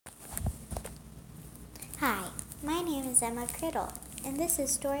My name is Emma Criddle, and this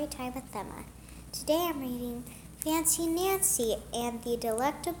is Storytime with Emma. Today I'm reading Fancy Nancy and the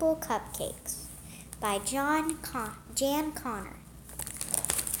Delectable Cupcakes by Jan Connor.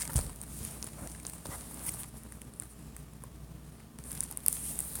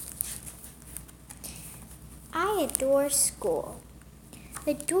 I adore school.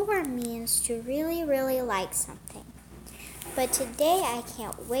 Adore means to really, really like something. But today I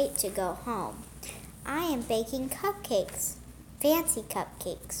can't wait to go home. I am baking cupcakes, fancy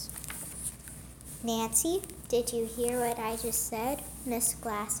cupcakes. Nancy, did you hear what I just said? Miss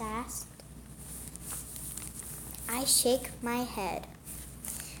Glass asked. I shake my head.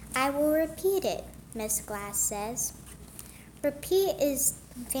 I will repeat it, Miss Glass says. Repeat is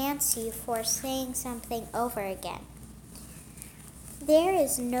fancy for saying something over again. There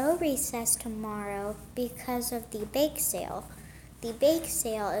is no recess tomorrow because of the bake sale. The bake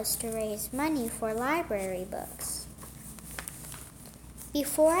sale is to raise money for library books.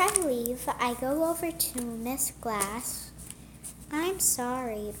 Before I leave, I go over to Miss Glass. I'm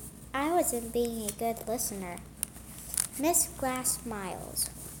sorry, I wasn't being a good listener. Miss Glass smiles.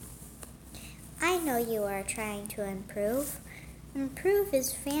 I know you are trying to improve. Improve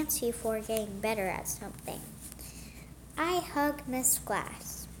is fancy for getting better at something. I hug Miss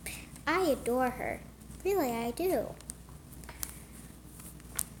Glass. I adore her. Really, I do.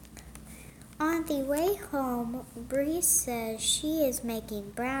 On the way home, Preiss says she is making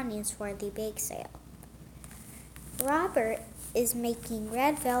brownies for the bake sale. Robert is making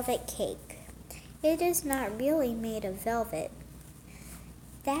red velvet cake. It is not really made of velvet.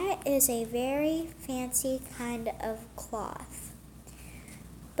 That is a very fancy kind of cloth,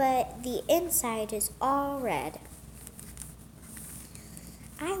 but the inside is all red.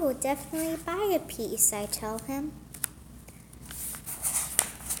 I will definitely buy a piece, I tell him.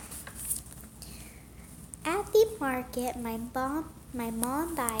 At the market, my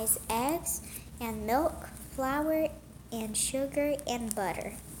mom buys eggs and milk, flour and sugar and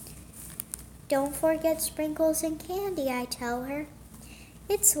butter. Don't forget sprinkles and candy, I tell her.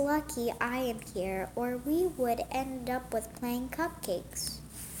 It's lucky I am here, or we would end up with plain cupcakes.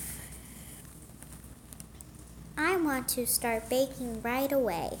 I want to start baking right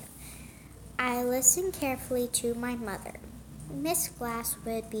away. I listen carefully to my mother. Miss Glass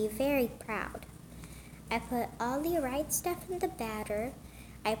would be very proud. I put all the right stuff in the batter.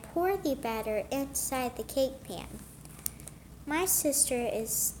 I pour the batter inside the cake pan. My sister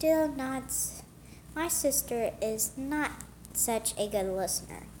is not such a good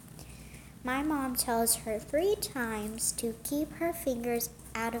listener. My mom tells her 3 times to keep her fingers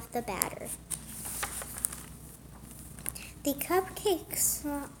out of the batter. The cupcakes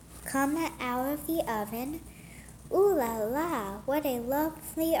come out of the oven. Ooh la la, what a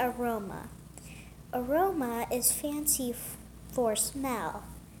lovely aroma. Aroma is fancy for smell.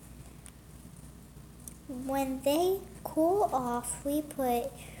 When they cool off, we put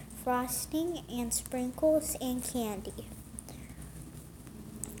frosting and sprinkles and candy.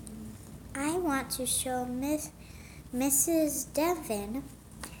 I want to show Mrs. Devon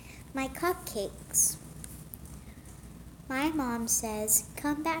my cupcakes. My mom says,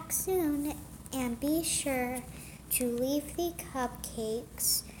 come back soon and be sure to leave the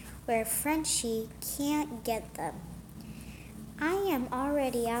cupcakes where Frenchie can't get them. I am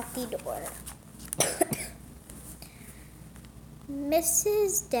already out the door.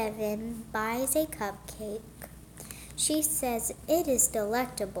 Mrs. Devon buys a cupcake. She says it is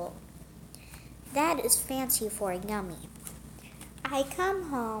delectable. That is fancy for yummy. I come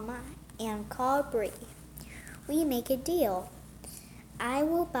home and call Bree. We make a deal. I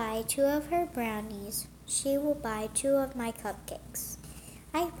will buy 2 of her brownies. She will buy 2 of my cupcakes.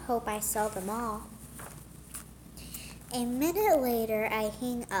 I hope I sell them all. A minute later, I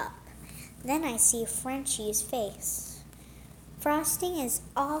hang up. Then I see Frenchie's face. Frosting is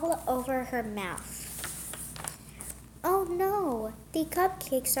all over her mouth. Oh no, the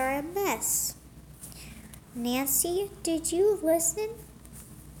cupcakes are a mess. Nancy, did you listen?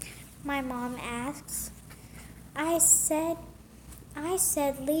 My mom asks. I said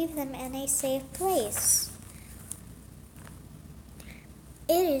leave them in a safe place.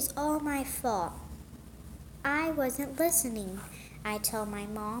 It is all my fault. I wasn't listening, I tell my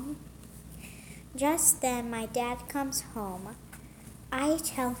mom. Just then my dad comes home. I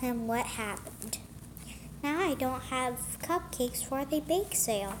tell him what happened. Now I don't have cupcakes for the bake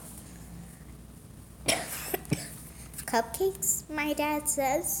sale. Cupcakes, my dad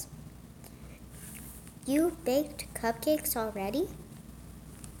says. You baked cupcakes already?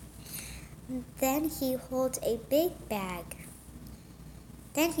 Then he holds out a big bag.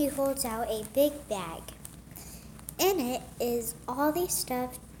 In it is all the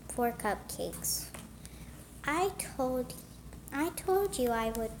stuff for cupcakes. I told you I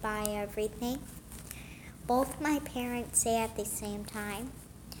would buy everything. Both my parents say at the same time.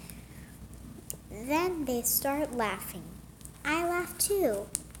 Then they start laughing. I laugh too.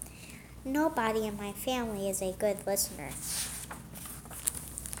 Nobody in my family is a good listener.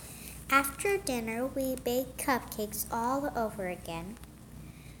 After dinner, we bake cupcakes all over again.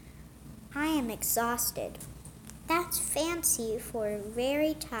 I am exhausted. That's fancy for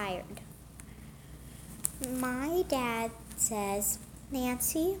very tired. My dad says,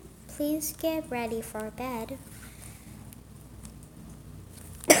 Nancy, please get ready for bed.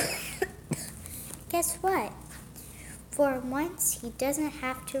 Guess what? For once, he doesn't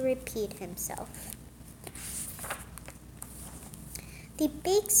have to repeat himself. The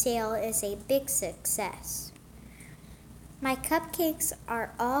bake sale is a big success. My cupcakes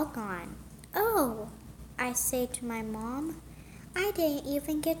are all gone. Oh, I say to my mom, I didn't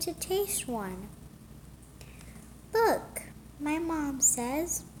even get to taste one. Look, my mom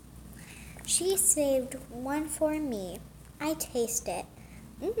says. She saved one for me. I taste it.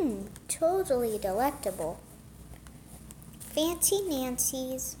 Totally delectable. Fancy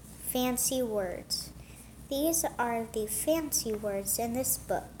Nancy's fancy words. These are the fancy words in this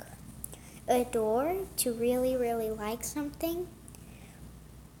book. Adore, to really, really like something.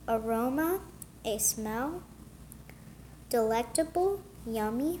 Aroma, a smell. Delectable,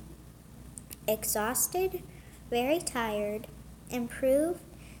 yummy. Exhausted, very tired. Improve,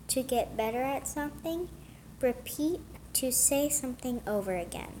 to get better at something. Repeat, to say something over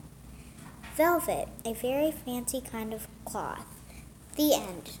again. Velvet, a very fancy kind of cloth. The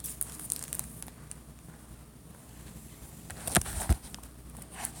end.